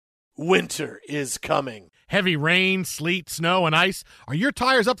winter is coming. Heavy rain, sleet, snow, and ice. Are your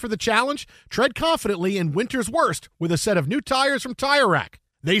tires up for the challenge? Tread confidently in winter's worst with a set of new tires from Tire Rack.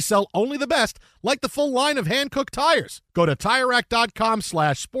 They sell only the best, like the full line of hand-cooked tires. Go to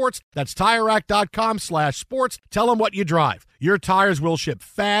TireRack.com/sports. That's TireRack.com/sports. Tell them what you drive. Your tires will ship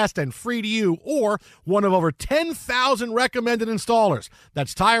fast and free to you or one of over 10,000 recommended installers.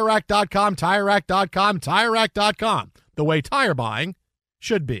 That's TireRack.com, TireRack.com, TireRack.com. The way tire buying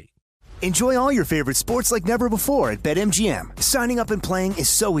should be. Enjoy all your favorite sports like never before at BetMGM. Signing up and playing is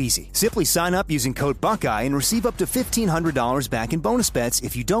so easy. Simply sign up using code Buckeye and receive up to $1,500 back in bonus bets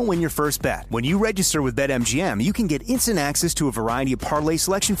if you don't win your first bet. When you register with BetMGM, you can get instant access to a variety of parlay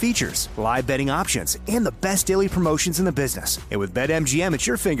selection features, live betting options, and the best daily promotions in the business. And with BetMGM at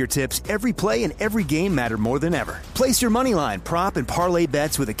your fingertips, every play and every game matter more than ever. Place your moneyline, prop, and parlay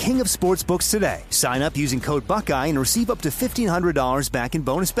bets with the king of sportsbooks today. Sign up using code Buckeye and receive up to $1,500 back in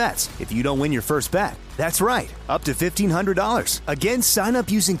bonus bets if you don't win your first bet. That's right, up to $1,500. Again, sign up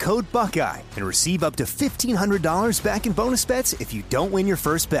using code Buckeye and receive up to $1,500 back in bonus bets if you don't win your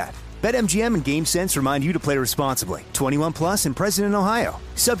first bet. BetMGM and GameSense remind you to play responsibly. 21 plus and present in Ohio.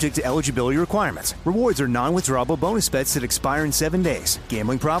 Subject to eligibility requirements. Rewards are non-withdrawable bonus bets that expire in 7 days.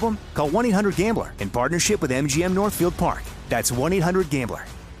 Gambling problem? Call 1-800-GAMBLER in partnership with MGM Northfield Park. That's 1-800-GAMBLER.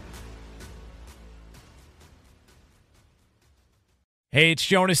 Hey, it's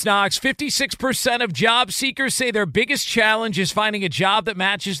Jonas Knox. 56% of job seekers say their biggest challenge is finding a job that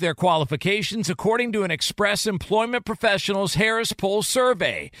matches their qualifications, according to an Express Employment Professionals Harris Poll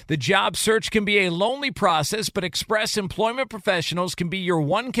survey. The job search can be a lonely process, but Express Employment Professionals can be your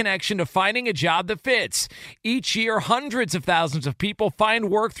one connection to finding a job that fits. Each year, hundreds of thousands of people find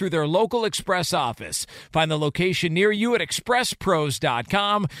work through their local Express office. Find the location near you at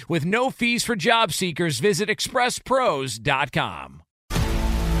expresspros.com. With no fees for job seekers, visit expresspros.com.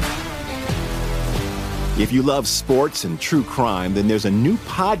 If you love sports and true crime, then there's a new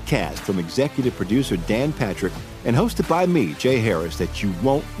podcast from executive producer Dan Patrick and hosted by me, Jay Harris, that you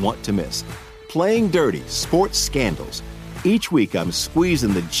won't want to miss. Playing Dirty: Sports Scandals. Each week, I'm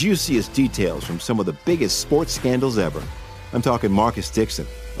squeezing the juiciest details from some of the biggest sports scandals ever. I'm talking Marcus Dixon,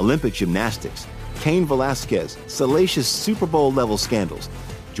 Olympic gymnastics, Cain Velasquez, salacious Super Bowl-level scandals.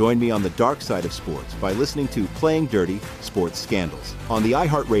 Join me on the dark side of sports by listening to Playing Dirty: Sports Scandals on the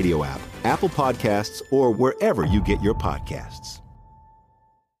iHeartRadio app, Apple Podcasts, or wherever you get your podcasts.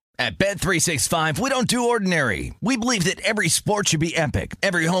 At Bet365, we don't do ordinary. We believe that every sport should be epic.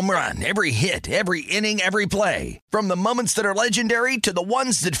 Every home run, every hit, every inning, every play. From the moments that are legendary to the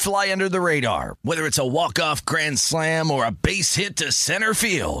ones that fly under the radar. Whether it's a walk-off grand slam or a base hit to center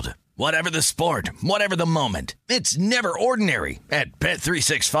field. Whatever the sport, whatever the moment, it's never ordinary at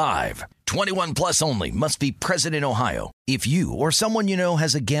Bet365. 21 plus only. Must be present in Ohio. If you or someone you know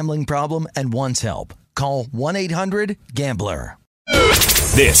has a gambling problem and wants help, call 1-800-GAMBLER.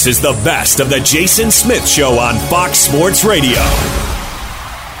 This is the best of the Jason Smith Show on Fox Sports Radio.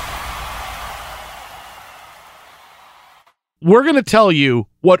 We're going to tell you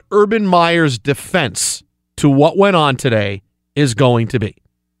what Urban Meyer's defense to what went on today is going to be.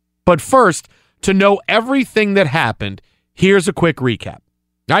 But first, to know everything that happened, here's a quick recap.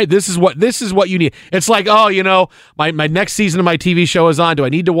 All right, this is what you need. It's like, my next season of my TV show is on. Do I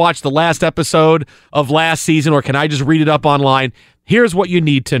need to watch the last episode of last season, or can I just read it up online? Here's what you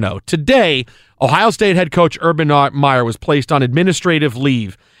need to know. Today, Ohio State head coach Urban Meyer was placed on administrative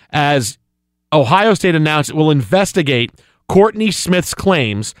leave as Ohio State announced it will investigate Courtney Smith's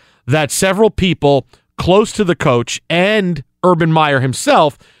claims that several people close to the coach and Urban Meyer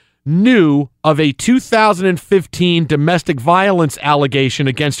himself knew of a 2015 domestic violence allegation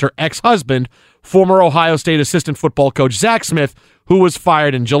against her ex-husband, former Ohio State assistant football coach Zach Smith, who was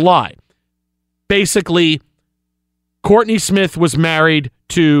fired in July. Basically, Courtney Smith was married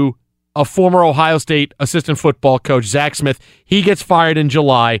to a former Ohio State assistant football coach, Zach Smith. He gets fired in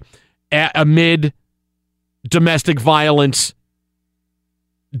July amid domestic violence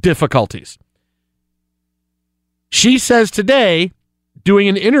difficulties. She says today, doing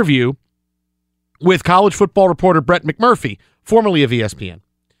an interview with college football reporter Brett McMurphy, formerly of ESPN.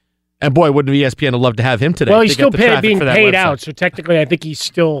 And boy, wouldn't ESPN have loved to have him today. Well, he's still being paid out, so technically I think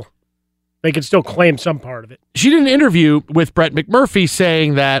they can still claim some part of it. She did an interview with Brett McMurphy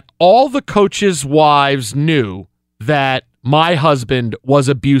saying that all the coaches' wives knew that my husband was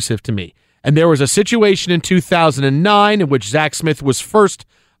abusive to me. And there was a situation in 2009 in which Zach Smith was first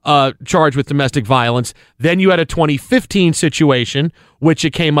charged with domestic violence. Then you had a 2015 situation, which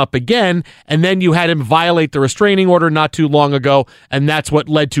it came up again, and then you had him violate the restraining order not too long ago, and that's what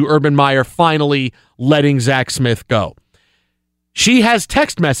led to Urban Meyer finally letting Zach Smith go. She has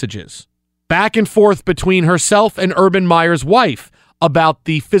text messages back and forth between herself and Urban Meyer's wife about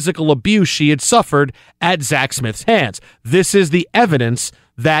the physical abuse she had suffered at Zach Smith's hands. This is the evidence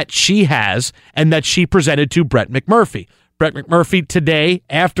that she has and that she presented to Brett McMurphy. Brett McMurphy today,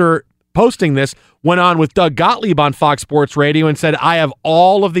 after posting this, went on with Doug Gottlieb on Fox Sports Radio and said, I have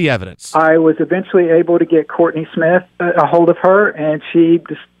all of the evidence. I was eventually able to get Courtney Smith a hold of her, and she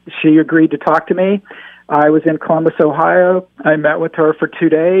agreed to talk to me. I was in Columbus, Ohio. I met with her for 2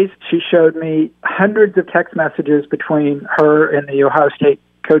 days. She showed me hundreds of text messages between her and the Ohio State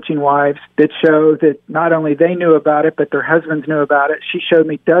coaching wives that show that not only they knew about it, but their husbands knew about it. She showed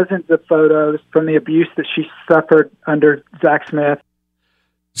me dozens of photos from the abuse that she suffered under Zach Smith.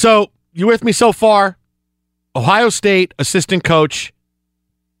 So, you with me so far? Ohio State assistant coach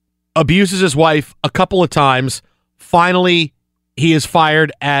abuses his wife a couple of times. Finally, he is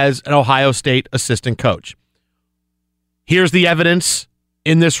fired as an Ohio State assistant coach. Here's the evidence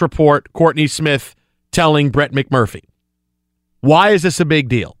in this report, Courtney Smith telling Brett McMurphy. Why is this a big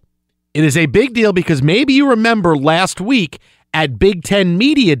deal? It is a big deal because maybe you remember last week at Big Ten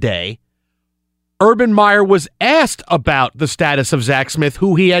Media Day, Urban Meyer was asked about the status of Zach Smith,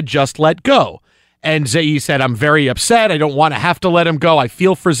 who he had just let go. And he said, I'm very upset. I don't want to have to let him go. I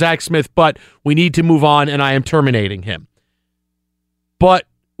feel for Zach Smith, but we need to move on, and I am terminating him. But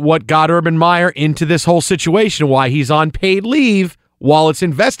what got Urban Meyer into this whole situation, why he's on paid leave while it's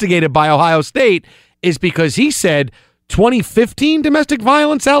investigated by Ohio State, is because he said 2015 domestic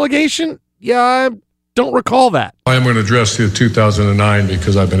violence allegation? Yeah, I don't recall that. I am going to address the 2009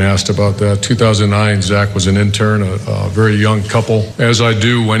 because I've been asked about that. 2009, Zach was an intern, a very young couple. As I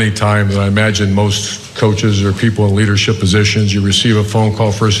do anytime that I imagine most coaches or people in leadership positions, you receive a phone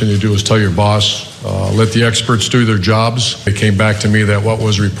call, first thing you do is tell your boss, let the experts do their jobs. It came back to me that what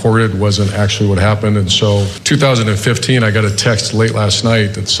was reported wasn't actually what happened. And so 2015, I got a text late last night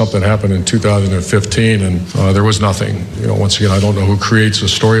that something happened in 2015 and there was nothing. Once again, I don't know who creates a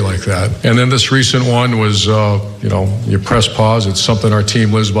story like that. And then this recent one was, you press pause. It's something our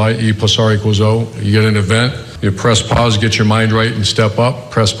team lives by, E plus R equals O. You get an event, you press pause, get your mind right and step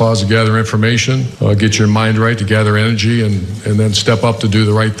up. Press pause to gather information, get your mind right to gather energy, and then step up to do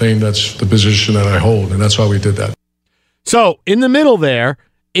the right thing. That's the position that I hold, and that's why we did that. So in the middle there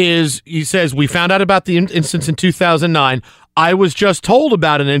is, he says, we found out about the instance in 2009. I was just told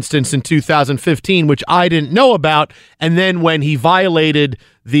about an instance in 2015, which I didn't know about. And then when he violated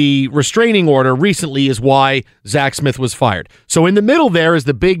the restraining order recently is why Zach Smith was fired. So in the middle there is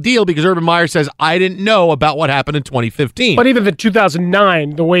the big deal because Urban Meyer says, I didn't know about what happened in 2015. But even the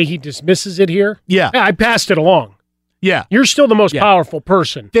 2009, the way he dismisses it here, yeah, I passed it along. Yeah. You're still the most powerful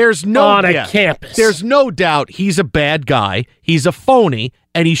person on a campus. There's no doubt he's a bad guy. He's a phony,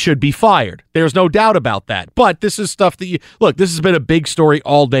 and he should be fired. There's no doubt about that. But this is stuff that this has been a big story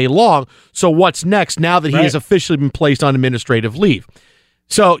all day long. So what's next now that he has officially been placed on administrative leave?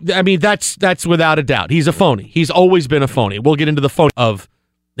 So, I mean, that's without a doubt. He's a phony. He's always been a phony. We'll get into the phony of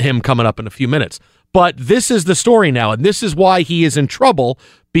him coming up in a few minutes. But this is the story now, and this is why he is in trouble,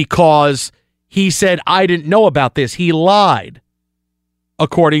 because he said, I didn't know about this. He lied,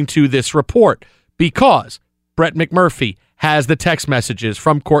 according to this report, because Brett McMurphy has the text messages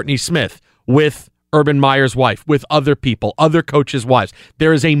from Courtney Smith with Urban Meyer's wife, with other people, other coaches' wives.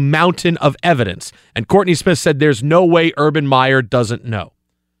 There is a mountain of evidence. And Courtney Smith said there's no way Urban Meyer doesn't know.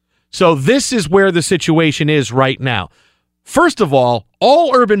 So this is where the situation is right now. First of all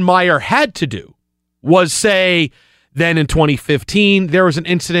Urban Meyer had to do was say, then in 2015, there was an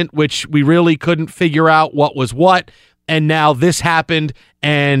incident which we really couldn't figure out what was what, and now this happened,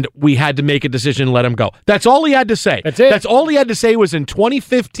 and we had to make a decision and let him go. That's all he had to say. That's it. That's all he had to say was in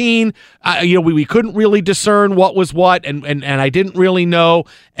 2015, we couldn't really discern what was what, and I didn't really know,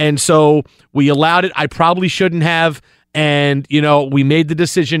 and so we allowed it. I probably shouldn't have, and we made the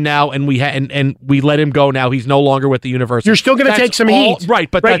decision now, and we let him go now. He's no longer with the university. You're still going to take some heat.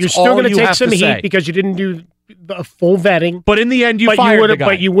 Right, but that's you're still going to take some heat because you didn't do the full vetting. But in the end, you fired the guy.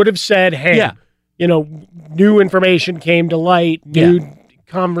 But you would have said, hey, new information came to light, new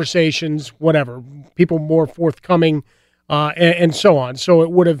conversations, whatever, people more forthcoming, and so on. So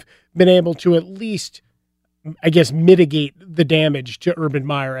it would have been able to at least, I guess, mitigate the damage to Urban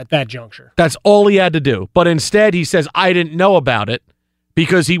Meyer at that juncture. That's all he had to do. But instead, he says, I didn't know about it.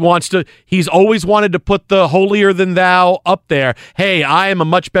 Because he's always wanted to put the holier than thou up there. Hey, I am a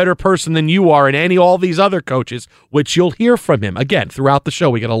much better person than you are and all these other coaches, which you'll hear from him. Again, throughout the show,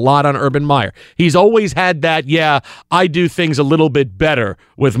 we get a lot on Urban Meyer. He's always had that, I do things a little bit better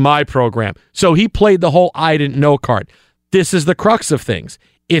with my program. So he played the whole I didn't know card. This is the crux of things.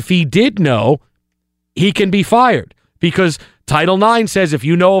 If he did know, he can be fired. Because Title IX says if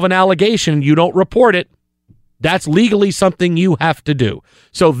you know of an allegation and you don't report it, that's legally something you have to do.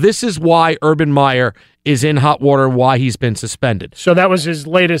 So this is why Urban Meyer is in hot water, why he's been suspended. So that was his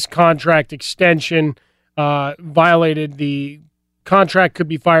latest contract extension, violated the contract, could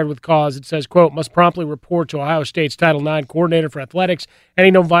be fired with cause. It says, quote, must promptly report to Ohio State's Title IX coordinator for athletics any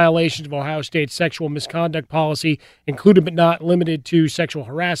known violations of Ohio State's sexual misconduct policy, included but not limited to sexual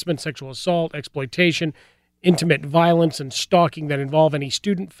harassment, sexual assault, exploitation, intimate violence, and stalking that involve any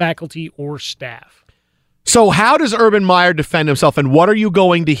student, faculty, or staff. So how does Urban Meyer defend himself, and what are you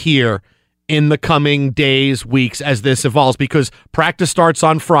going to hear in the coming days, weeks, as this evolves? Because practice starts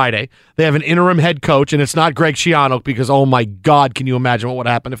on Friday. They have an interim head coach, and it's not Greg Schiano because, oh my God, can you imagine what would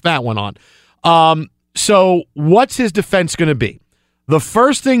happen if that went on? So what's his defense going to be? The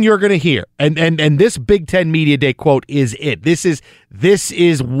first thing you're going to hear, and this Big Ten Media Day quote is it. This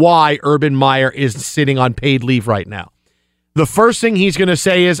is why Urban Meyer is sitting on paid leave right now. The first thing he's going to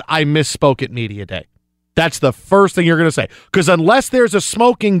say is, I misspoke at Media Day. That's the first thing you're going to say. Because unless there's a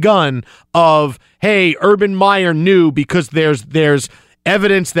smoking gun of, hey, Urban Meyer knew because there's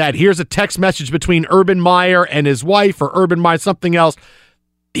evidence that here's a text message between Urban Meyer and his wife or Urban Meyer, something else,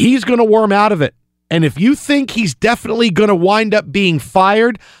 he's going to worm out of it. And if you think he's definitely going to wind up being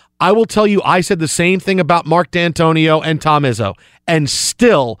fired, I will tell you, I said the same thing about Mark D'Antonio and Tom Izzo, and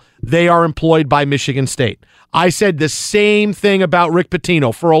still they are employed by Michigan State. I said the same thing about Rick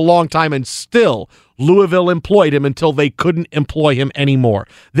Pitino for a long time, and still Louisville employed him until they couldn't employ him anymore.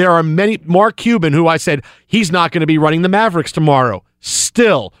 There are many. Mark Cuban, who I said he's not going to be running the Mavericks tomorrow,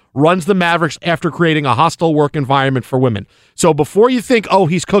 still runs the Mavericks after creating a hostile work environment for women. So before you think, oh,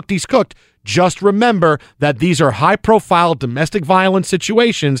 he's cooked, just remember that these are high-profile domestic violence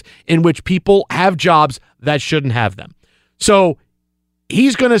situations in which people have jobs that shouldn't have them. So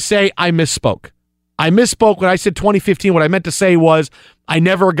he's going to say, I misspoke. I misspoke when I said 2015. What I meant to say was I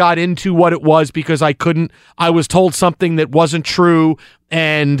never got into what it was because I was told something that wasn't true,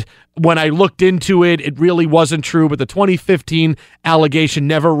 and when I looked into it, it really wasn't true, but the 2015 allegation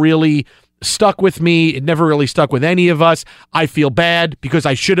never really stuck with me. It never really stuck with any of us. I feel bad because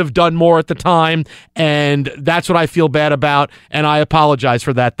I should have done more at the time, and that's what I feel bad about, and I apologize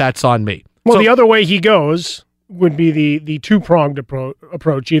for that. That's on me. Well, the other way he goes would be the two-pronged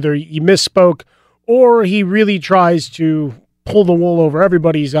approach. Either you misspoke or he really tries to pull the wool over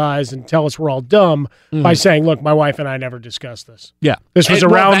everybody's eyes and tell us we're all dumb by saying, look, my wife and I never discussed this. Yeah. This was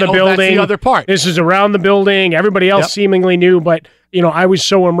around the building. That's the other part. This is around the building. Everybody else seemingly knew, but I was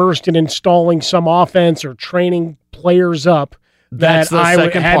so immersed in installing some offense or training players up that I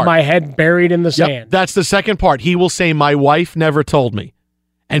had my head buried in the sand. That's the second part. He will say, my wife never told me.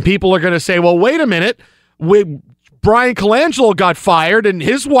 And people are going to say, well, wait a minute. Brian Colangelo got fired and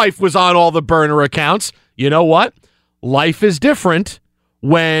his wife was on all the burner accounts. You know what? Life is different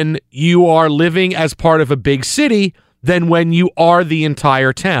when you are living as part of a big city than when you are the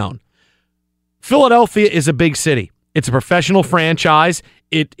entire town. Philadelphia is a big city. It's a professional franchise.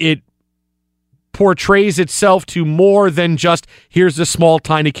 It portrays itself to more than just here's a small,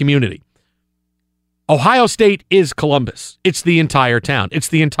 tiny community. Ohio State is Columbus. It's the entire town. It's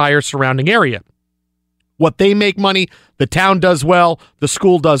the entire surrounding area. What they make money, the town does well, the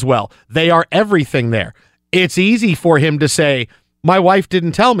school does well. They are everything there. It's easy for him to say, my wife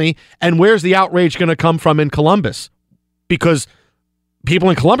didn't tell me, and where's the outrage going to come from in Columbus? Because people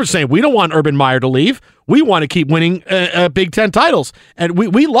in Columbus are saying, we don't want Urban Meyer to leave. We want to keep winning Big Ten titles. And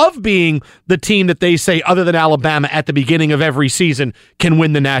we love being the team that they say, other than Alabama, at the beginning of every season can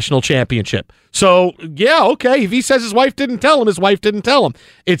win the national championship. So, yeah, okay, if he says his wife didn't tell him, his wife didn't tell him.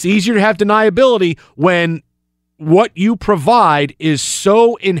 It's easier to have deniability when what you provide is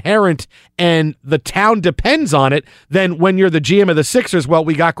so inherent and the town depends on it than when you're the GM of the Sixers. Well,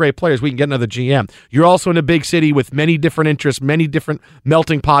 we got great players. We can get another GM. You're also in a big city with many different interests, many different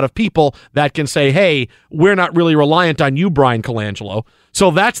melting pot of people that can say, hey, we're not really reliant on you, Brian Colangelo.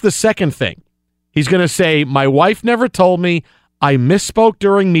 So that's the second thing. He's going to say, my wife never told me. I misspoke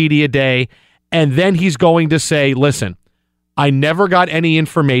during media day. And then he's going to say, listen, I never got any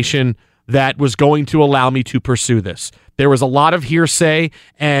information that was going to allow me to pursue this. There was a lot of hearsay,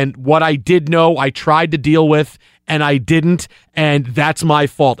 and what I did know, I tried to deal with, and I didn't, and that's my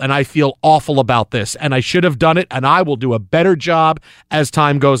fault, and I feel awful about this, and I should have done it, and I will do a better job as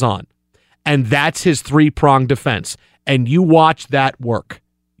time goes on. And that's his three-pronged defense, and you watch that work.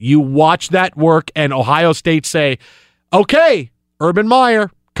 You watch that work, and Ohio State say, okay, Urban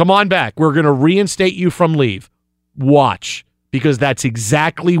Meyer, come on back. We're going to reinstate you from leave. Watch. Because that's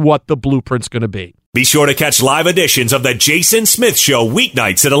exactly what the blueprint's going to be. Be sure to catch live editions of The Jason Smith Show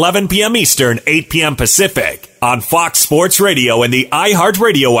weeknights at 11 p.m. Eastern, 8 p.m. Pacific on Fox Sports Radio and the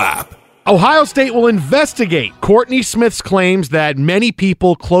iHeartRadio app. Ohio State will investigate Courtney Smith's claims that many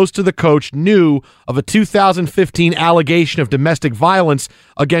people close to the coach knew of a 2015 allegation of domestic violence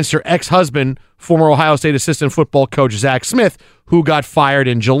against her ex-husband, former Ohio State assistant football coach Zach Smith, who got fired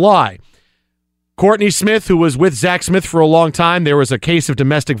in July. Courtney Smith, who was with Zach Smith for a long time, there was a case of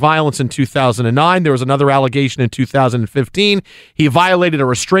domestic violence in 2009. There was another allegation in 2015. He violated a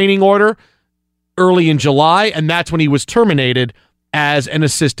restraining order early in July, and that's when he was terminated as an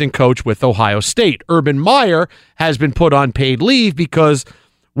assistant coach with Ohio State. Urban Meyer has been put on paid leave because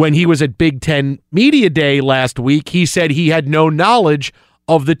when he was at Big Ten Media Day last week, he said he had no knowledge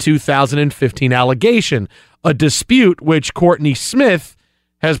of the 2015 allegation, a dispute which Courtney Smith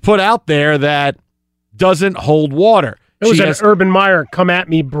has put out there that doesn't hold water. It was an Urban Meyer come at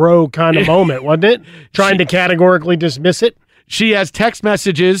me bro kind of moment, wasn't it? Trying to categorically dismiss it. She has text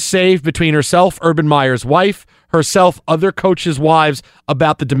messages saved between herself, Urban Meyer's wife, herself, other coaches' wives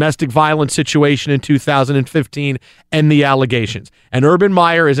about the domestic violence situation in 2015 and the allegations. And Urban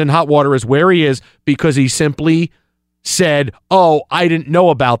Meyer is in hot water as where he is because he simply said, oh, I didn't know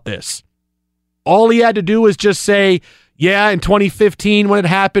about this. All he had to do was just say, yeah, in 2015 when it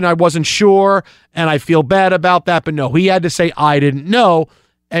happened, I wasn't sure, and I feel bad about that. But no, he had to say, I didn't know.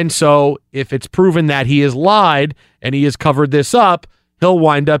 And so if it's proven that he has lied and he has covered this up, he'll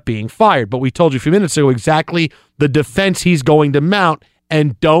wind up being fired. But we told you a few minutes ago exactly the defense he's going to mount,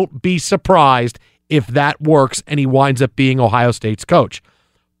 and don't be surprised if that works and he winds up being Ohio State's coach.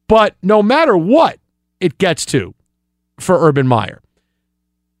 But no matter what it gets to for Urban Meyer,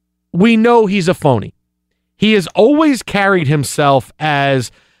 we know he's a phony. He has always carried himself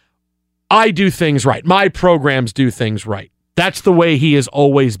as, I do things right. My programs do things right. That's the way he has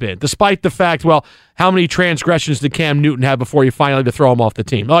always been, despite the fact, well, how many transgressions did Cam Newton have before you finally had to throw him off the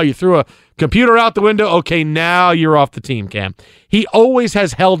team? Oh, you threw a computer out the window? Okay, now you're off the team, Cam. He always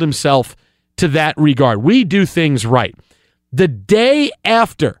has held himself to that regard. We do things right. The day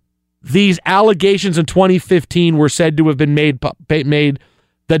after these allegations in 2015 were said to have been made,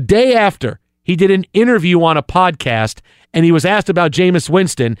 the day after, he did an interview on a podcast, and he was asked about Jameis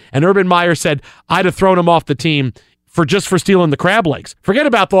Winston, and Urban Meyer said, I'd have thrown him off the team for stealing the crab legs. Forget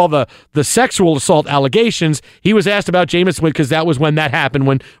about all the sexual assault allegations. He was asked about Jameis Winston because that was when that happened,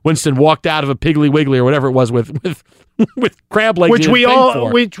 when Winston walked out of a Piggly Wiggly or whatever it was with crab legs. Which we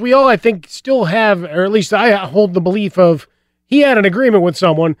all, I think, still have, or at least I hold the belief of, he had an agreement with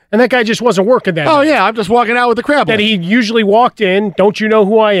someone, and that guy just wasn't working that night. Yeah, I'm just walking out with the crab that legs. He usually walked in, don't you know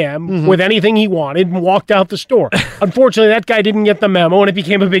who I am, with anything he wanted, and walked out the store. Unfortunately, that guy didn't get the memo, and it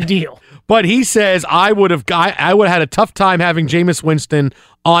became a big deal. But he says, I would have had a tough time having Jameis Winston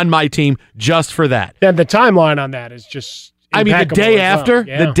on my team just for that. And the timeline on that is just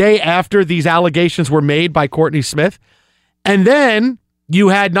the day after these allegations were made by Courtney Smith. And then you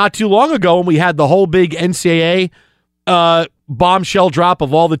had not too long ago when we had the whole big NCAA bombshell drop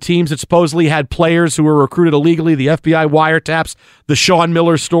of all the teams that supposedly had players who were recruited illegally, the FBI wiretaps, the Sean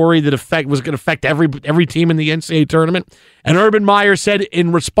Miller story that was going to affect every team in the NCAA tournament. And Urban Meyer said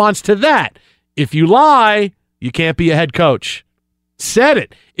in response to that, if you lie, you can't be a head coach. Said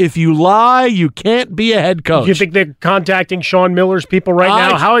it. If you lie, you can't be a head coach. You think they're contacting Sean Miller's people right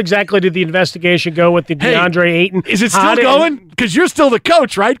now? How exactly did the investigation go with the DeAndre Ayton? Is it still going? Because you're still the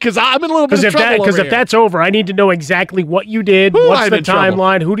coach, right? Because I'm in a little bit of trouble Because if that's over, I need to know exactly what you did, what's the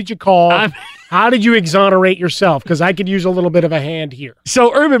timeline, who did you call, how did you exonerate yourself? Because I could use a little bit of a hand here.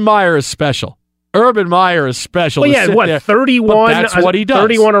 So Urban Meyer is special. Well, yeah, 31? That's what he does.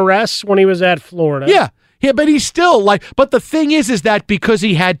 31 arrests when he was at Florida. Yeah, but he's still but the thing is that because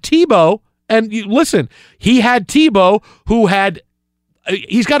he had Tebow, and he had Tebow who had,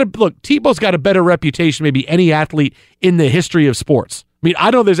 Tebow's got a better reputation maybe any athlete in the history of sports. I mean,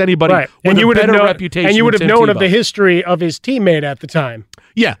 I don't know if there's anybody with a better reputation. And you would have known Tebow. Of the history of his teammate at the time.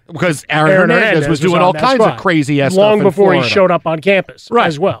 Yeah, because Aaron Hernandez was doing all kinds of crazy-ass stuff long before Florida. He showed up on campus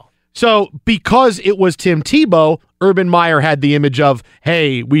as well. So because it was Tim Tebow, Urban Meyer had the image of,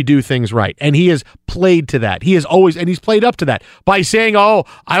 hey, we do things right. And he has played to that. He's played up to that by saying, I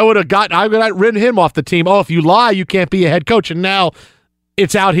would have written him off the team. Oh, if you lie, you can't be a head coach. And now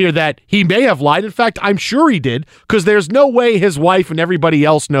it's out here that he may have lied. In fact, I'm sure he did, because there's no way his wife and everybody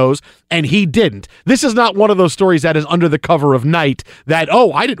else knows, and he didn't. This is not one of those stories that is under the cover of night that,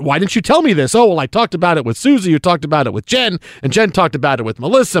 why didn't you tell me this? Oh, well, I talked about it with Susie, you talked about it with Jen, and Jen talked about it with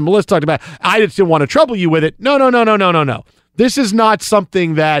Melissa talked about it. I didn't want to trouble you with it. No. This is not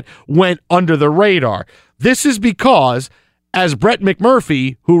something that went under the radar. This is because as Brett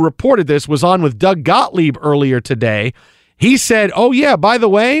McMurphy, who reported this, was on with Doug Gottlieb earlier today, he said, oh, yeah, by the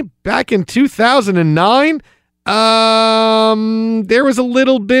way, back in 2009, there was a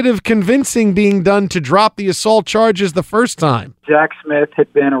little bit of convincing being done to drop the assault charges the first time. Zach Smith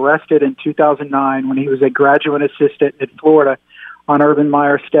had been arrested in 2009 when he was a graduate assistant at Florida on Urban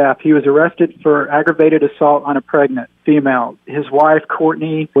Meyer's staff. He was arrested for aggravated assault on a pregnant female. His wife,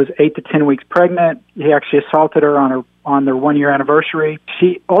 Courtney, was 8 to 10 weeks pregnant. He actually assaulted her on their one-year anniversary.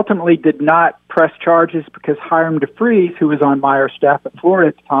 She ultimately did not press charges because Hiram DeFries, who was on Meyer's staff at Florida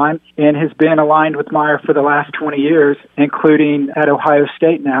at the time and has been aligned with Meyer for the last 20 years, including at Ohio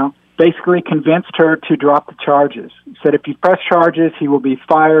State now, basically convinced her to drop the charges. Said if you press charges, he will be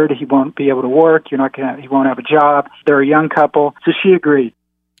fired. He won't be able to work. He won't have a job. They're a young couple. So she agreed.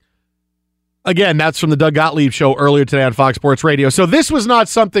 Again, that's from the Doug Gottlieb show earlier today on Fox Sports Radio. So this was not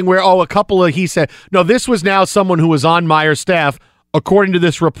something where, he said. No, this was now someone who was on Meyer's staff, according to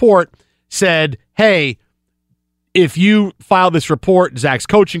this report, said, hey, if you file this report, Zach's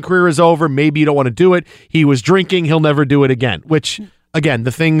coaching career is over. Maybe you don't want to do it. He was drinking. He'll never do it again, which... Again,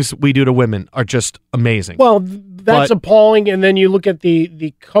 the things we do to women are just amazing. Well, that's appalling. And then you look at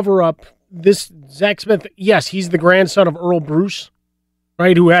the cover-up. This Zach Smith, yes, he's the grandson of Earl Bruce,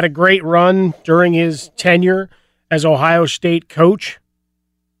 right, who had a great run during his tenure as Ohio State coach.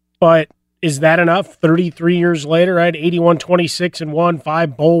 But is that enough? 33 years later, right, 81-26-1,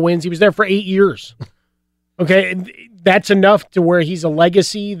 5 bowl wins. He was there for 8 years. Okay, that's enough to where he's a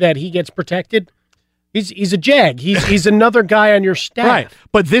legacy that he gets protected? He's a jag. He's another guy on your staff. Right.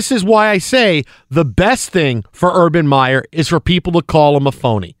 But this is why I say the best thing for Urban Meyer is for people to call him a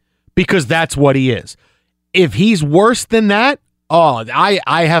phony, because that's what he is. If he's worse than that, I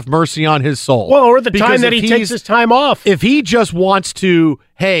have mercy on his soul. Well, or the time that he takes his time off. If he just wants to,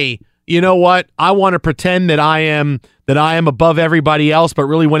 hey, you know what? I want to pretend that I am above everybody else, but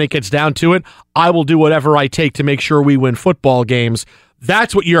really when it gets down to it, I will do whatever I take to make sure we win football games.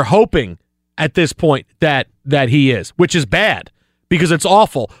 That's what you're hoping at this point that he is, which is bad because it's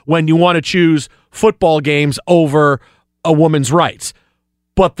awful when you want to choose football games over a woman's rights.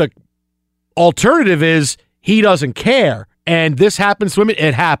 But the alternative is he doesn't care, and this happens to women.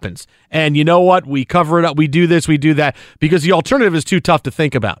 It happens. And you know what? We cover it up. We do this. We do that because the alternative is too tough to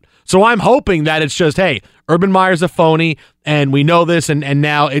think about. So I'm hoping that it's just, hey, Urban Meyer's a phony, and we know this, and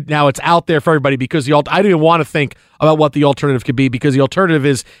now it's out there for everybody because I don't even want to think about what the alternative could be because the alternative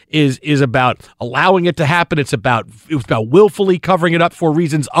is about allowing it to happen. It was about willfully covering it up for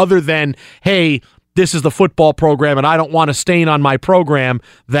reasons other than, hey, this is the football program, and I don't want a stain on my program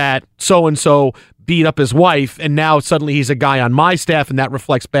that so-and-so beat up his wife, and now suddenly he's a guy on my staff, and that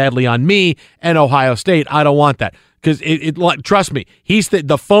reflects badly on me and Ohio State. I don't want that. Because trust me, he's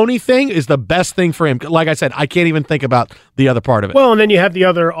the phony thing is the best thing for him. Like I said, I can't even think about the other part of it. Well, and then you have the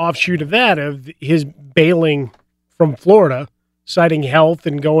other offshoot of that, of his bailing from Florida, citing health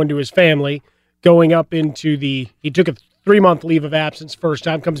and going to his family, going up into he took a 3-month leave of absence first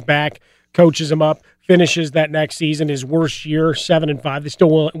time, comes back, coaches him up, finishes that next season, his worst year, 7-5. They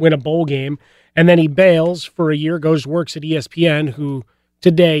still win a bowl game. And then he bails for a year, works at ESPN, who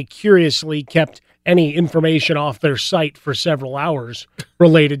today curiously kept any information off their site for several hours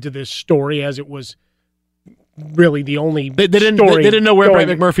related to this story, as it was really the only they didn't know where Brett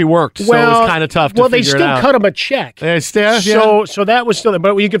McMurphy worked, so it was kind of tough to figure it out. Well, they still cut him a check. So that was still there.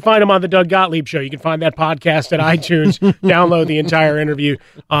 But you can find him on the Doug Gottlieb Show. You can find that podcast at iTunes, download the entire interview,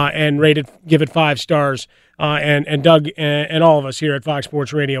 and give it 5 stars. And Doug and all of us here at Fox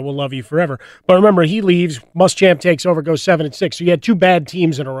Sports Radio will love you forever. But remember, he leaves, Muschamp takes over, goes 7-6. So you had 2 bad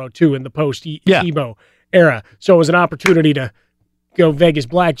teams in a row, too, in the post-Tebow era. So it was an opportunity to go Vegas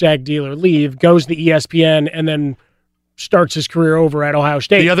blackjack dealer, leave, goes to ESPN, and then starts his career over at Ohio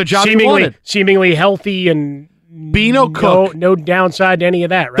State. The other job he wanted. Seemingly healthy and Beano Cook. No downside to any of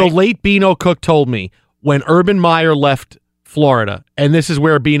that, right? The late Beano Cook told me when Urban Meyer left Florida, and this is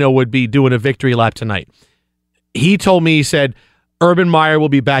where Beano would be doing a victory lap tonight, he told me, he said, Urban Meyer will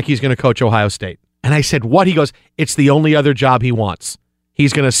be back. He's going to coach Ohio State. And I said, what? He goes, it's the only other job he wants.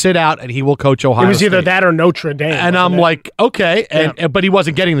 He's going to sit out and he will coach Ohio State. It was either that or Notre Dame. And I'm like, okay. But he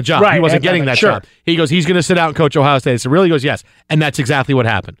wasn't getting the job. Right, he wasn't getting that job. He goes, he's going to sit out and coach Ohio State. I said, really? He goes, yes. And that's exactly what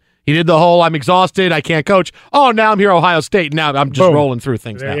happened. He did the whole, I'm exhausted, I can't coach. Oh, now I'm here at Ohio State. Now I'm just rolling through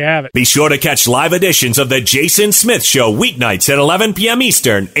things now. There you have it. Be sure to catch live editions of The Jason Smith Show weeknights at 11 p.m.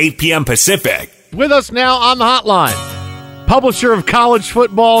 Eastern, 8 p.m. Pacific. With us now on the hotline, publisher of College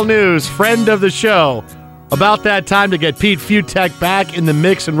Football News, friend of the show. About that time to get Pete Futek back in the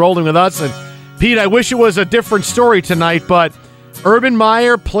mix and rolling with us. And Pete, I wish it was a different story tonight, but Urban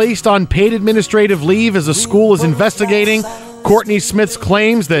Meyer placed on paid administrative leave as the school is investigating Courtney Smith's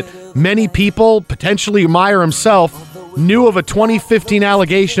claims that many people, potentially Meyer himself, knew of a 2015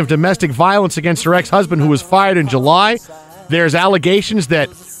 allegation of domestic violence against her ex-husband who was fired in July. There's allegations that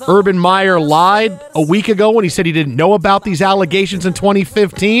Urban Meyer lied a week ago when he said he didn't know about these allegations in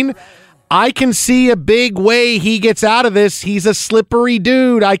 2015. I can see a big way he gets out of this. He's a slippery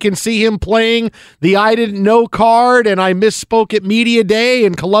dude. I can see him playing the I didn't know card, and I misspoke at media day,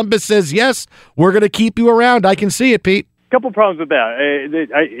 and Columbus says, yes, we're going to keep you around. I can see it, Pete. Couple problems with that.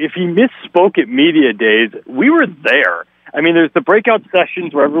 If he misspoke at media days, we were there. I mean, there's the breakout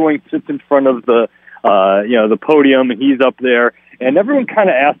sessions where everyone sits in front of the podium, and he's up there, and everyone kind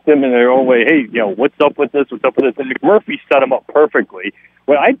of asked him in their own way, hey, what's up with this? What's up with this? And McMurphy set him up perfectly.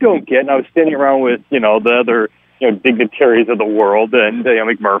 What I don't get, and I was standing around with, the other, dignitaries of the world, and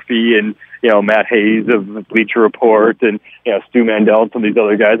McMurphy and, Matt Hayes of Bleacher Report, and, Stu Mandel and some of these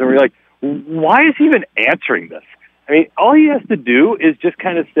other guys, and we're like, why is he even answering this? I mean, all he has to do is just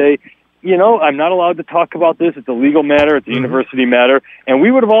kind of say, I'm not allowed to talk about this. It's a legal matter. It's a university matter. And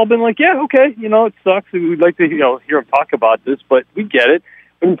we would have all been like, yeah, okay, it sucks. We'd like to, hear him talk about this, but we get it.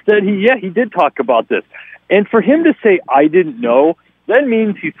 But instead, he did talk about this. And for him to say, I didn't know, that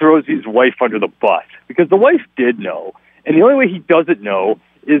means he throws his wife under the bus, because the wife did know. And the only way he doesn't know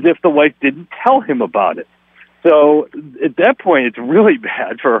is if the wife didn't tell him about it. So at that point, it's really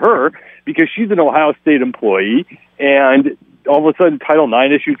bad for her, because she's an Ohio State employee, and all of a sudden Title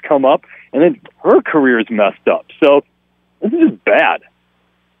IX issues come up, and then her career is messed up. So this is just bad.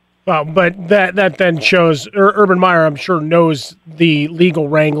 Well, but that then shows Urban Meyer, I'm sure, knows the legal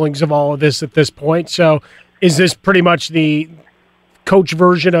wranglings of all of this at this point. So is this pretty much the coach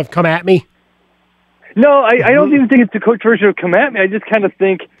version of come at me? No, I don't even think it's the coach version of come at me. I just kind of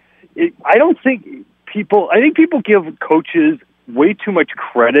think I think people give coaches way too much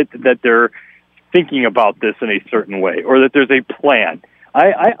credit that they're thinking about this in a certain way, or that there's a plan.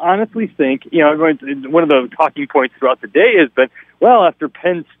 I honestly think, one of the talking points throughout the day has been, well, after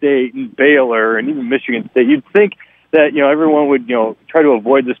Penn State and Baylor and even Michigan State, you'd think that, everyone would, try to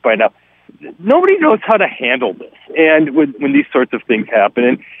avoid this by now. Nobody knows how to handle this, and when these sorts of things happen.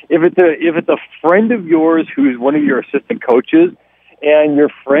 And if it's a friend of yours who's one of your assistant coaches, and your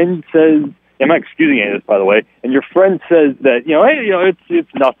friend says, I'm not excusing any of this, by the way, and your friend says that, it's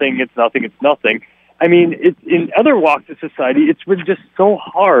nothing. I mean, in other walks of society, it's been just so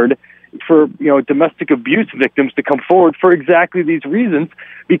hard for, domestic abuse victims to come forward for exactly these reasons,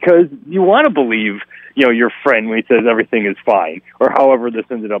 because you want to believe, your friend when he says everything is fine, or however this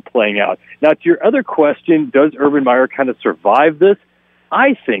ended up playing out. Now, to your other question, does Urban Meyer kind of survive this?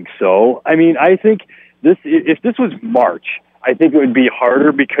 I think so. I mean, I think if this was March, I think it would be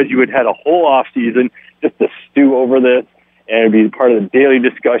harder, because you would have had a whole off season just to stew over this, and it'd be part of the daily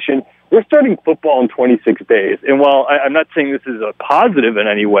discussion. We're starting football in 26 days, and while I'm not saying this is a positive in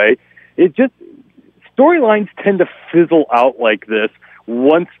any way, it just storylines tend to fizzle out like this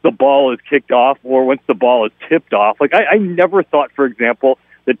once the ball is kicked off or once the ball is tipped off. Like I never thought, for example,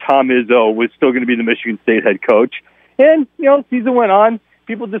 that Tom Izzo was still going to be the Michigan State head coach, and season went on.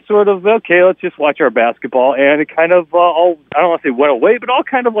 People just sort of, okay, let's just watch our basketball, and it kind of all, I don't want to say went away, but all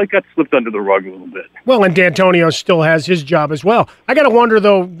kind of like got slipped under the rug a little bit. Well, and D'Antonio still has his job as well. I got to wonder,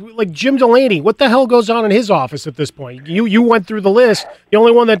 though, like Jim Delaney, what the hell goes on in his office at this point? You went through the list. The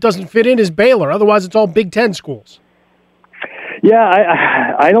only one that doesn't fit in is Baylor. Otherwise, it's all Big Ten schools.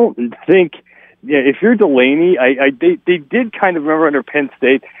 Yeah, I don't think, if you're Delaney, they did kind of, remember under Penn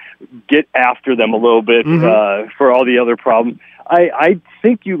State, get after them a little bit for all the other problems. I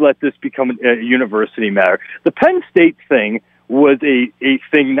think you let this become a university matter. The Penn State thing was a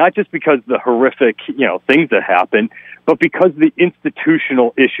thing not just because of the horrific things that happened, but because of the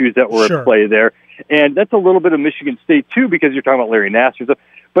institutional issues that were at play there. And that's a little bit of Michigan State too, because you're talking about Larry Nassar.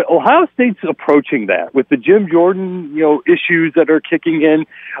 But Ohio State's approaching that with the Jim Jordan issues that are kicking in,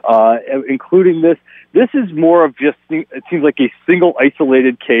 including this. This is more of just, it seems like a single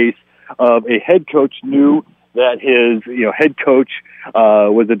isolated case of a head coach knew that his head coach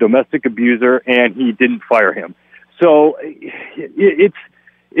was a domestic abuser, and he didn't fire him. So it's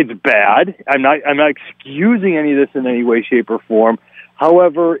bad. I'm not excusing any of this in any way, shape, or form.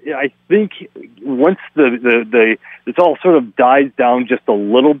 However, I think once this all sort of dies down just a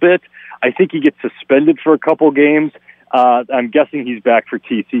little bit, I think he gets suspended for a couple games. I'm guessing he's back for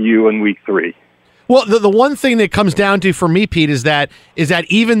TCU in week 3. Well, the one thing that comes down to for me, Pete, is that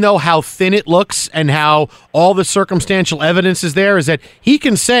even though how thin it looks and how all the circumstantial evidence is there, is that he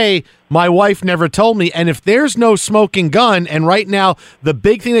can say, my wife never told me, and if there's no smoking gun, and right now the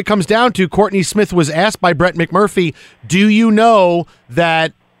big thing that comes down to, Courtney Smith was asked by Brett McMurphy, do you know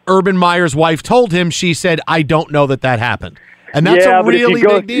that Urban Meyer's wife told him? She said, I don't know that happened. And that's a really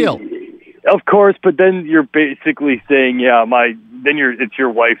big deal. Of course, but then you're basically saying, it's your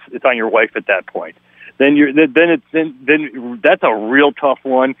wife. It's on your wife at that point. Then that's a real tough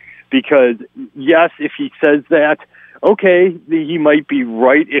one, because yes, if he says that, okay, he might be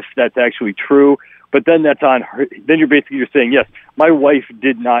right if that's actually true. But then that's on her. Then you're saying, yes, my wife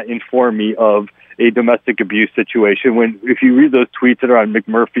did not inform me of a domestic abuse situation. If you read those tweets that are on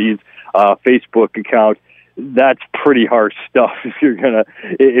McMurphy's Facebook account, that's pretty harsh stuff. If you're gonna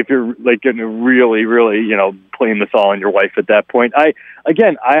really, blame this all on your wife at that point. I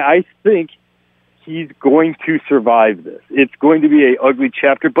think he's going to survive this. It's going to be an ugly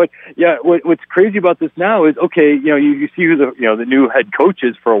chapter. But yeah, what's crazy about this now is, okay, you see who the new head coach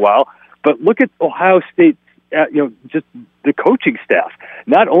is for a while, but look at Ohio State's just the coaching staff.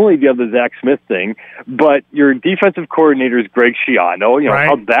 Not only do you have the Zach Smith thing, but your defensive coordinator is Greg Schiano. Right.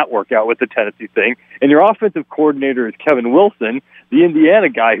 How'd that work out with the Tennessee thing? And your offensive coordinator is Kevin Wilson, the Indiana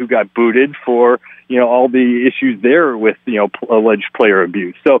guy who got booted for all the issues there with alleged player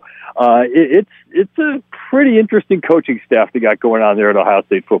abuse. So it's a pretty interesting coaching staff they got going on there at Ohio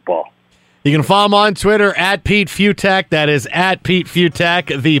State football. You can follow him on Twitter at Pete Futak. That is at Pete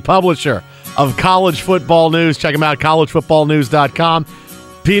Futak, the publisher of College Football News. Check him out, collegefootballnews.com.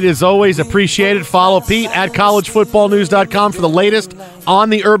 Pete, as always, appreciated. Follow Pete at collegefootballnews.com for the latest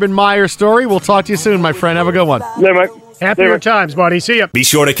on the Urban Meyer story. We'll talk to you soon, my friend. Have a good one. Yeah, Mike. Happier times, buddy. See ya. Be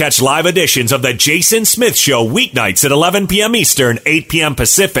sure to catch live editions of The Jason Smith Show weeknights at 11 p.m. Eastern, 8 p.m.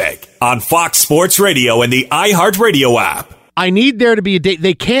 Pacific on Fox Sports Radio and the iHeartRadio app. I need there to be a date.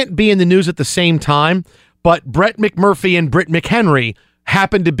 They can't be in the news at the same time, but Brett McMurphy and Britt McHenry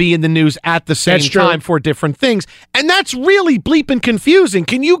happen to be in the news at the same time for different things. And that's really bleeping confusing.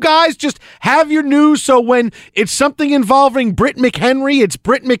 Can you guys just have your news so when it's something involving Britt McHenry, it's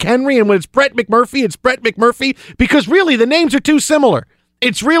Britt McHenry, and when it's Brett McMurphy, it's Brett McMurphy? Because really, the names are too similar.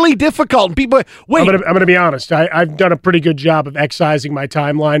 It's really difficult. And people, wait. I'm gonna be honest. I've done a pretty good job of excising my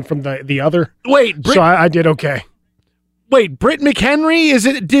timeline from the other. Wait, so I did okay. Wait, Britt McHenry is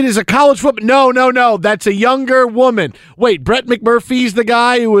a college football? No. That's a younger woman. Wait, Brett McMurphy's the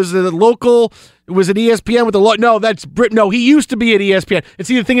guy who was at ESPN with the no. That's Britt. No, he used to be at ESPN. And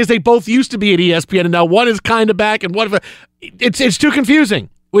see, the thing is, they both used to be at ESPN, and now one is kind of back, and one. It's too confusing.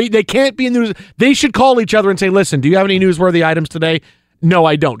 They can't be in the news. They should call each other and say, "Listen, do you have any newsworthy items today?" No,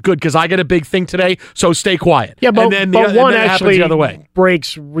 I don't. Good, because I got a big thing today, so stay quiet. Yeah, but one actually the other way.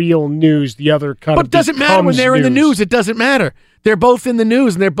 Breaks real news. The other kind of But it doesn't matter when they're in the news. It doesn't matter. They're both in the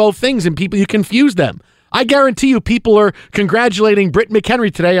news, and they're both things, and you confuse them. I guarantee you people are congratulating Britt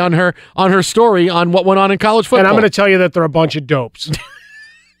McHenry today on her story on what went on in college football. And I'm going to tell you that they're a bunch of dopes.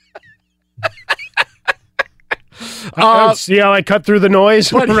 See how I cut through the noise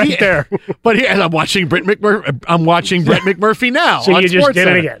there. But here, and I'm watching Brett McMurphy. I'm watching Brett McMurphy now. So you just did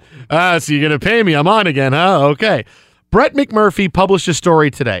it again. So you're going to pay me? I'm on again, huh? Okay. Brett McMurphy published a story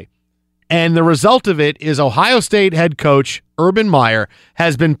today, and the result of it is Ohio State head coach Urban Meyer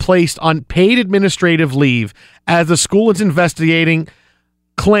has been placed on paid administrative leave as the school is investigating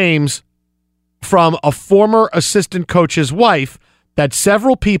claims from a former assistant coach's wife that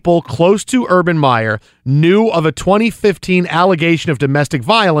several people close to Urban Meyer knew of a 2015 allegation of domestic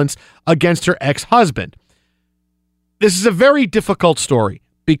violence against her ex-husband. This is a very difficult story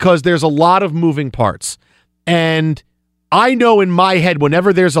because there's a lot of moving parts. And I know in my head,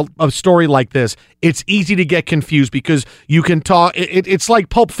 whenever there's a story like this, it's easy to get confused because you can talk. It's like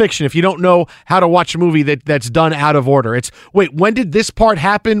Pulp Fiction. If you don't know how to watch a movie that's done out of order, it's, wait, when did this part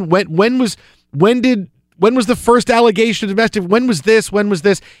happen? When was the first allegation of domestic? When was this? When was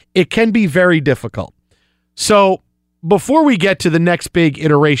this? It can be very difficult. So before we get to the next big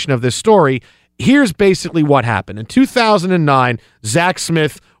iteration of this story, here's basically what happened. In 2009, Zach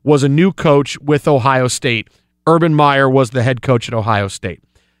Smith was a new coach with Ohio State. Urban Meyer was the head coach at Ohio State.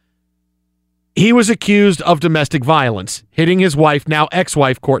 He was accused of domestic violence, hitting his wife, now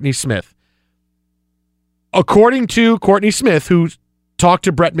ex-wife, Courtney Smith. According to Courtney Smith, who talked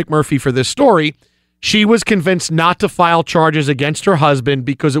to Brett McMurphy for this story, she was convinced not to file charges against her husband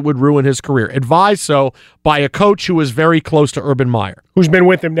because it would ruin his career. Advised so by a coach who was very close to Urban Meyer. Who's been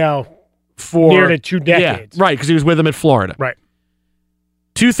with him now for near 2 decades. Yeah, right, because he was with him at Florida. Right.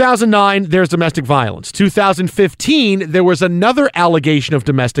 2009, there's domestic violence. 2015, there was another allegation of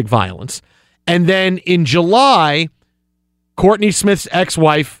domestic violence. And then in July, Courtney Smith's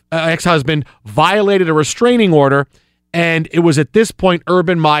ex-husband, violated a restraining order, and it was at this point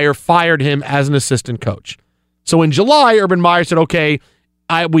Urban Meyer fired him as an assistant coach. So in July, Urban Meyer said, okay,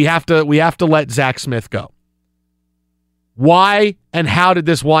 we have to let Zach Smith go. Why and how did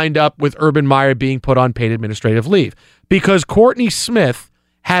this wind up with Urban Meyer being put on paid administrative leave? Because Courtney Smith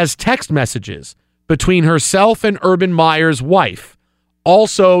has text messages between herself and Urban Meyer's wife,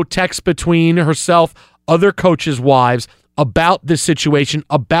 also texts between herself, other coaches' wives, about this situation,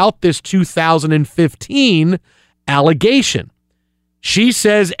 about this 2015 allegation. She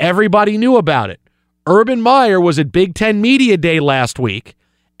says everybody knew about it. Urban Meyer was at Big Ten Media Day last week,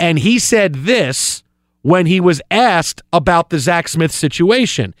 and he said this when he was asked about the Zach Smith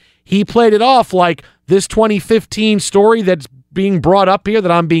situation. He played it off like this 2015 story that's being brought up here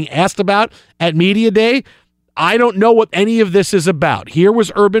that I'm being asked about at Media Day. I don't know what any of this is about. Here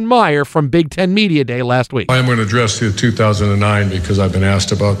was Urban Meyer from Big Ten Media Day last week. I'm going to address the 2009 because I've been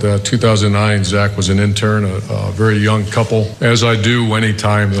asked about that. 2009, Zach was an intern, a very young couple. As I do any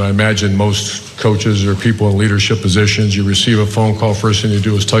time that I imagine most coaches or people in leadership positions, you receive a phone call, first thing you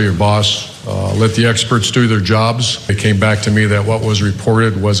do is tell your boss, let the experts do their jobs. It came back to me that what was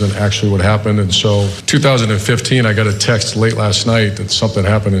reported wasn't actually what happened. And so 2015, I got a text late last night that something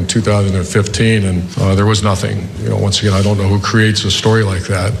happened in 2015 and there was nothing. Once again, I don't know who creates a story like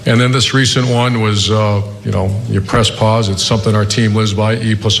that. And then this recent one was, you press pause. It's something our team lives by,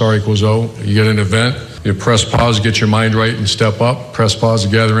 E plus R equals O. You get an event. You press pause, get your mind right, and step up. Press pause to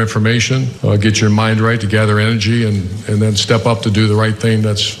gather information, get your mind right to gather energy, and then step up to do the right thing.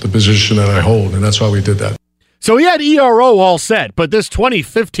 That's the position that I hold, and that's why we did that. So he had ERO all set, but this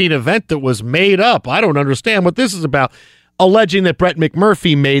 2015 event that was made up, I don't understand what this is about, alleging that Brett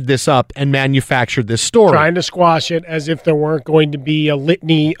McMurphy made this up and manufactured this story. Trying to squash it as if there weren't going to be a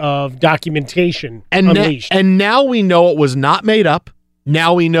litany of documentation unleashed. And now we know it was not made up.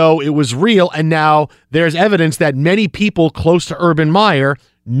 Now we know it was real, and now there's evidence that many people close to Urban Meyer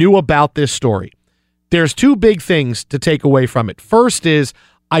knew about this story. There's two big things to take away from it. First is,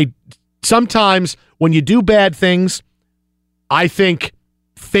 sometimes when you do bad things, I think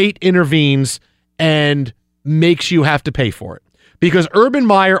fate intervenes and makes you have to pay for it. Because Urban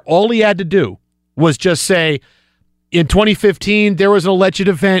Meyer, all he had to do was just say, in 2015, there was an alleged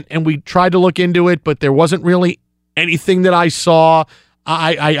event, and we tried to look into it, but there wasn't really anything that I saw.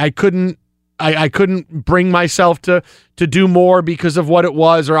 I couldn't bring myself to do more because of what it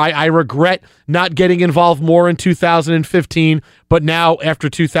was, or I regret not getting involved more in 2015. But now after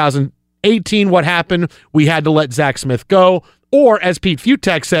 2018, what happened? We had to let Zach Smith go. Or as Pete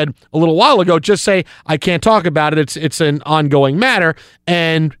Futek said a little while ago, just say I can't talk about it. It's an ongoing matter,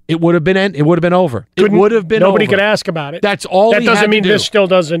 and it would have been over. It would have been. Nobody over. could ask about it. That's all. That doesn't mean this still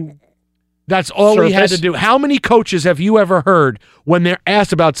doesn't. That's all he had to do. How many coaches have you ever heard when they're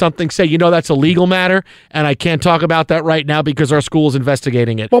asked about something say, that's a legal matter and I can't talk about that right now because our school is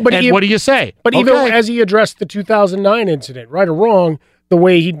investigating it? Well, what do you say? But even as he addressed the 2009 incident, right or wrong, the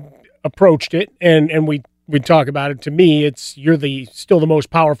way he approached it, and we talk about it, to me, you're still the most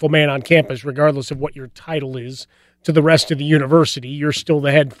powerful man on campus, regardless of what your title is to the rest of the university. You're still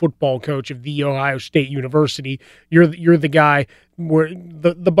the head football coach of The Ohio State University. You're the guy where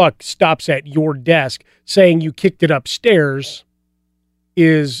the buck stops at your desk. Saying you kicked it upstairs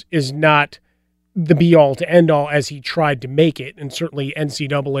is not the be-all to end-all, as he tried to make it. And certainly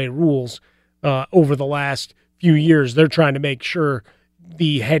NCAA rules over the last few years, they're trying to make sure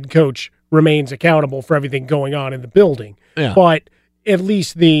the head coach remains accountable for everything going on in the building. Yeah. But at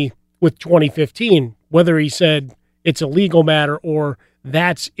least with 2015, whether he said it's a legal matter or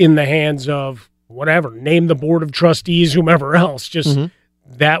that's in the hands of whatever, name the board of trustees, whomever else, just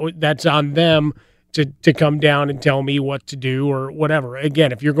that's on them to come down and tell me what to do or whatever.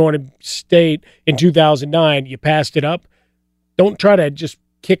 Again, if you're going to state in 2009, you passed it up, don't try to just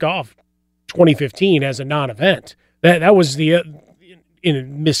kick off 2015 as a non-event. That was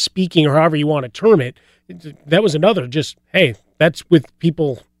in misspeaking or however you want to term it, that was another just, hey, that's with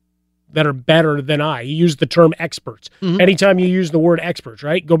people that are better than I. You use the term experts. Mm-hmm. Anytime you use the word experts,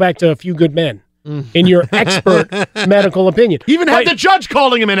 right? Go back to A Few Good Men in your expert medical opinion. Even had the judge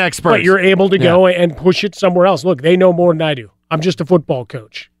calling him an expert. But you're able to go and push it somewhere else. Look, they know more than I do. I'm just a football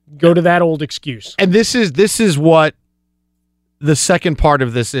coach. Go to that old excuse. And this is what the second part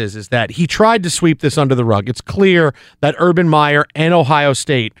of this is that he tried to sweep this under the rug. It's clear that Urban Meyer and Ohio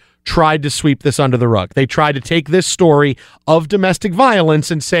State tried to sweep this under the rug. They tried to take this story of domestic violence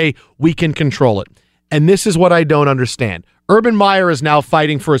and say, we can control it. And this is what I don't understand. Urban Meyer is now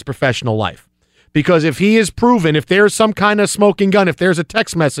fighting for his professional life Because if he is proven, if there's some kind of smoking gun, if there's a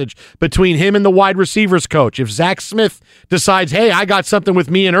text message between him and the wide receivers coach, if Zach Smith decides, hey, I got something with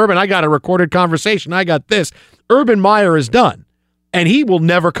me and Urban, I got a recorded conversation, I got this, Urban Meyer is done, and he will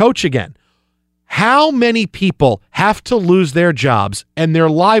never coach again. How many people have to lose their jobs and their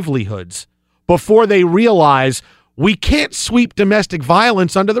livelihoods before they realize we can't sweep domestic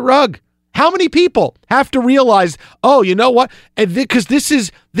violence under the rug? How many people have to realize, oh, you know what? Because this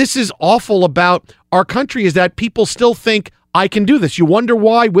is awful about our country, is that people still think I can do this. You wonder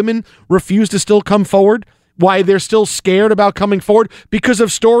why women refuse to still come forward, why they're still scared about coming forward, because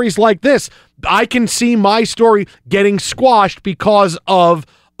of stories like this. I can see my story getting squashed because of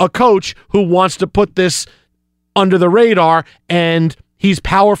a coach who wants to put this under the radar, and he's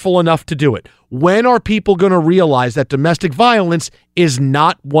powerful enough to do it. When are people going to realize that domestic violence is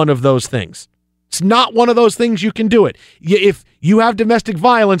not one of those things? It's not one of those things you can do it. If you have domestic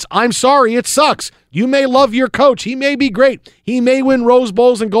violence, I'm sorry, it sucks. You may love your coach. He may be great. He may win Rose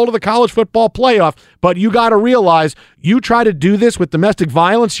Bowls and go to the college football playoff, but you got to realize you try to do this with domestic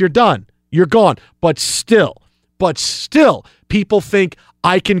violence, you're done. You're gone. But still, people think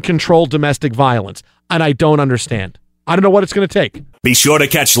I can control domestic violence, and I don't understand. I don't know what it's going to take. Be sure to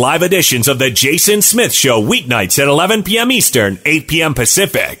catch live editions of The Jason Smith Show weeknights at 11 p.m. Eastern, 8 p.m.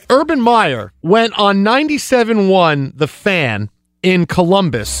 Pacific. Urban Meyer went on 97.1 The Fan in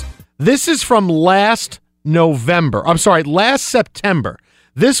Columbus. This is from last September.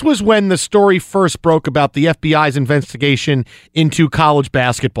 This was when the story first broke about the FBI's investigation into college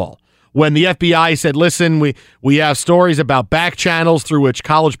basketball. When the FBI said, listen, we have stories about back channels through which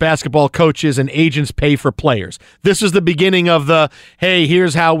college basketball coaches and agents pay for players. This is the beginning of the, hey,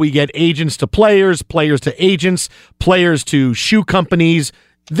 here's how we get agents to players, players to agents, players to shoe companies.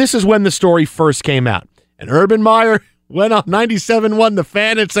 This is when the story first came out. And Urban Meyer went on 97.1 The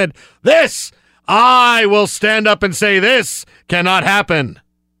Fan and said, I will stand up and say this cannot happen.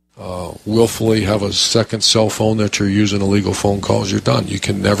 Willfully have a second cell phone that you're using illegal phone calls, you're done. You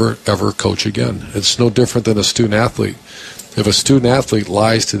can never, ever coach again. It's no different than a student athlete. If a student athlete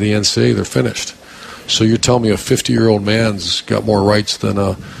lies to the NCAA, they're finished. So you're telling me a 50-year-old man's got more rights than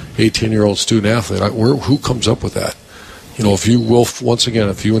a 18-year-old student athlete. Who comes up with that?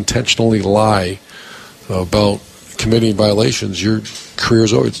 If you intentionally lie about committing violations, your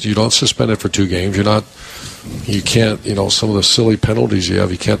career's over. You don't suspend it for 2 games. You can't, some of the silly penalties you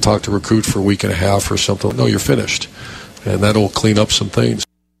have, you can't talk to recruit for a week and a half or something. No, you're finished. And that'll clean up some things.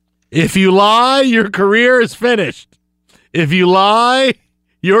 If you lie, your career is finished. If you lie,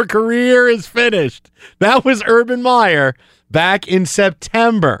 your career is finished. That was Urban Meyer back in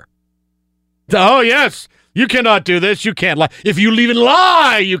September. Oh, yes, you cannot do this. You can't lie. If you even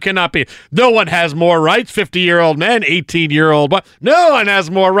lie, you cannot be. No one has more rights. 50-year-old men, 18-year-old boy. No one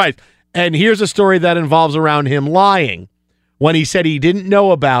has more rights. And here's a story that involves around him lying when he said he didn't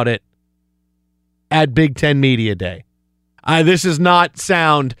know about it at Big Ten Media Day. This is not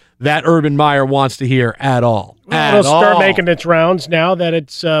sound that Urban Meyer wants to hear at all. It'll start making its rounds now that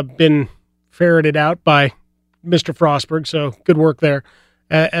it's been ferreted out by Mr. Frostberg, so good work there.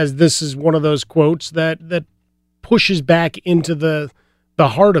 As this is one of those quotes that pushes back into the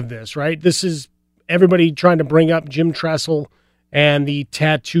heart of this, right? This is everybody trying to bring up Jim Tressel and the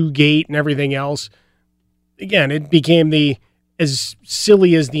tattoo gate and everything else. Again, it became as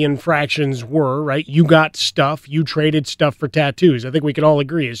silly as the infractions were, right? You got stuff, you traded stuff for tattoos. I think we can all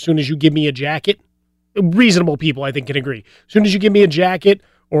agree. As soon as you give me a jacket, reasonable people, I think, can agree. As soon as you give me a jacket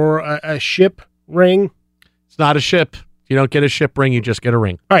or a ship ring. It's not a ship. You don't get a ship ring, you just get a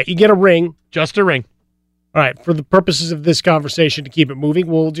ring. All right, you get a ring. Just a ring. All right, for the purposes of this conversation, to keep it moving,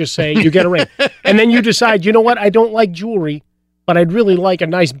 we'll just say you get a ring. And then you decide, you know what, I don't like jewelry, but I'd really like a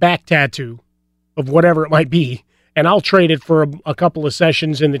nice back tattoo of whatever it might be, and I'll trade it for a couple of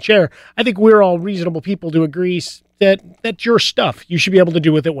sessions in the chair. I think we're all reasonable people to agree that that's your stuff. You should be able to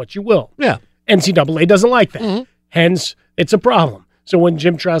do with it what you will. Yeah. NCAA doesn't like that. Mm-hmm. Hence, it's a problem. So when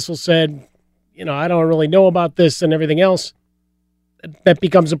Jim Tressel said, I don't really know about this and everything else, that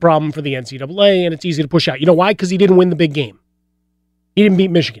becomes a problem for the NCAA, and it's easy to push out. You know why? Because he didn't win the big game. He didn't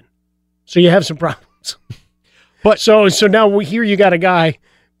beat Michigan. So you have some problems. But so now here you got a guy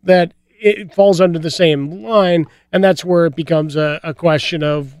that it falls under the same line, and that's where it becomes a question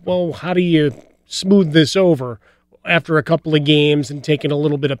of, well, how do you smooth this over after a couple of games and taking a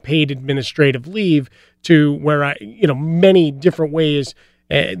little bit of paid administrative leave to where many different ways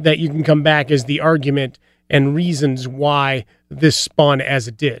that you can come back as the argument and reasons why this spun as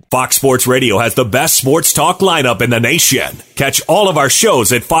it did. Fox Sports Radio has the best sports talk lineup in the nation. Catch all of our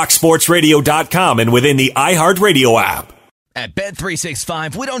shows at foxsportsradio.com and within the iHeartRadio app. At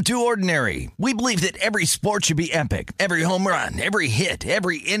Bet365, we don't do ordinary. We believe that every sport should be epic. Every home run, every hit,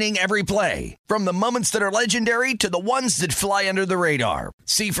 every inning, every play. From the moments that are legendary to the ones that fly under the radar.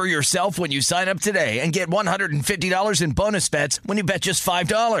 See for yourself when you sign up today and get $150 in bonus bets when you bet just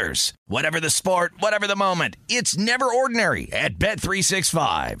 $5. Whatever the sport, whatever the moment, it's never ordinary at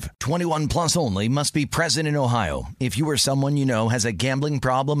Bet365. 21 plus only. Must be present in Ohio. If you or someone you know has a gambling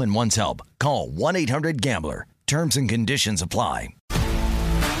problem and wants help, call 1-800-GAMBLER. Terms and conditions apply.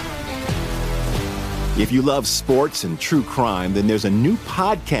 If you love sports and true crime, then there's a new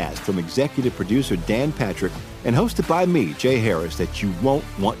podcast from executive producer Dan Patrick and hosted by me, Jay Harris, that you won't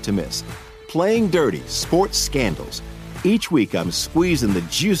want to miss. Playing Dirty: Sports Scandals. Each week, I'm squeezing the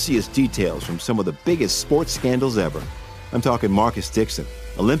juiciest details from some of the biggest sports scandals ever. I'm talking Marcus Dixon,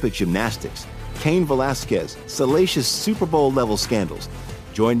 Olympic gymnastics, Cain Velasquez, salacious Super Bowl-level scandals.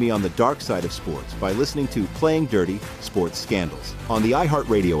 Join me on the dark side of sports by listening to Playing Dirty: Sports Scandals on the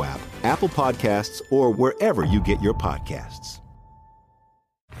iHeartRadio app, Apple Podcasts, or wherever you get your podcasts.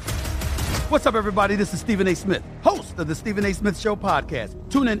 What's up, everybody? This is Stephen A. Smith, host of the Stephen A. Smith Show podcast.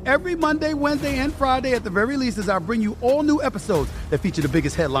 Tune in every Monday, Wednesday, and Friday at the very least as I bring you all new episodes that feature the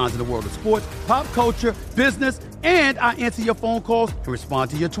biggest headlines in the world of sports, pop culture, business, and I answer your phone calls and respond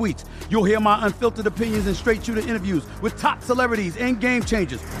to your tweets. You'll hear my unfiltered opinions and straight-shooter interviews with top celebrities and game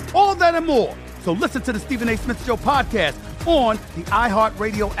changers. All of that and more. So listen to the Stephen A. Smith Show podcast on the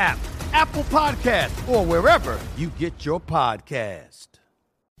iHeartRadio app, Apple Podcasts, or wherever you get your podcast.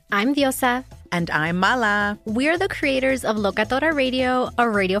 I'm Diosa. And I'm Mala. We're the creators of Locatora Radio, a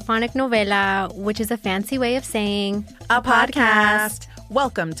radiophonic novela, which is a fancy way of saying a podcast.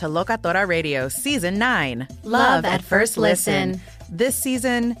 Welcome to Locatora Radio Season 9. Love at First Listen. This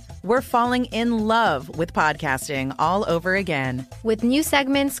season, we're falling in love with podcasting all over again. With new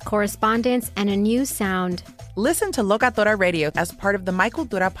segments, correspondence, and a new sound. Listen to Locatora Radio as part of the Michael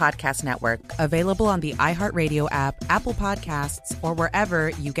Dura Podcast Network. Available on the iHeartRadio app, Apple Podcasts, or wherever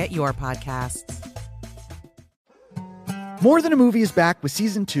you get your podcasts. More Than a Movie is back with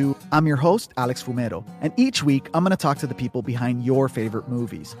Season 2. I'm your host, Alex Fumero. And each week, I'm going to talk to the people behind your favorite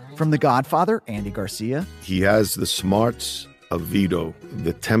movies. From The Godfather, Andy Garcia. He has the smarts of Vito,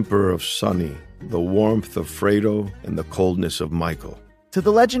 the temper of Sonny, the warmth of Fredo, and the coldness of Michael. To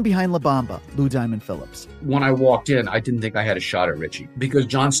the legend behind La Bamba, Lou Diamond Phillips. When I walked in, I didn't think I had a shot at Richie because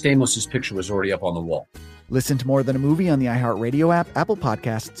John Stamos' picture was already up on the wall. Listen to More Than a Movie on the iHeartRadio app, Apple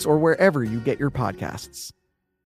Podcasts, or wherever you get your podcasts.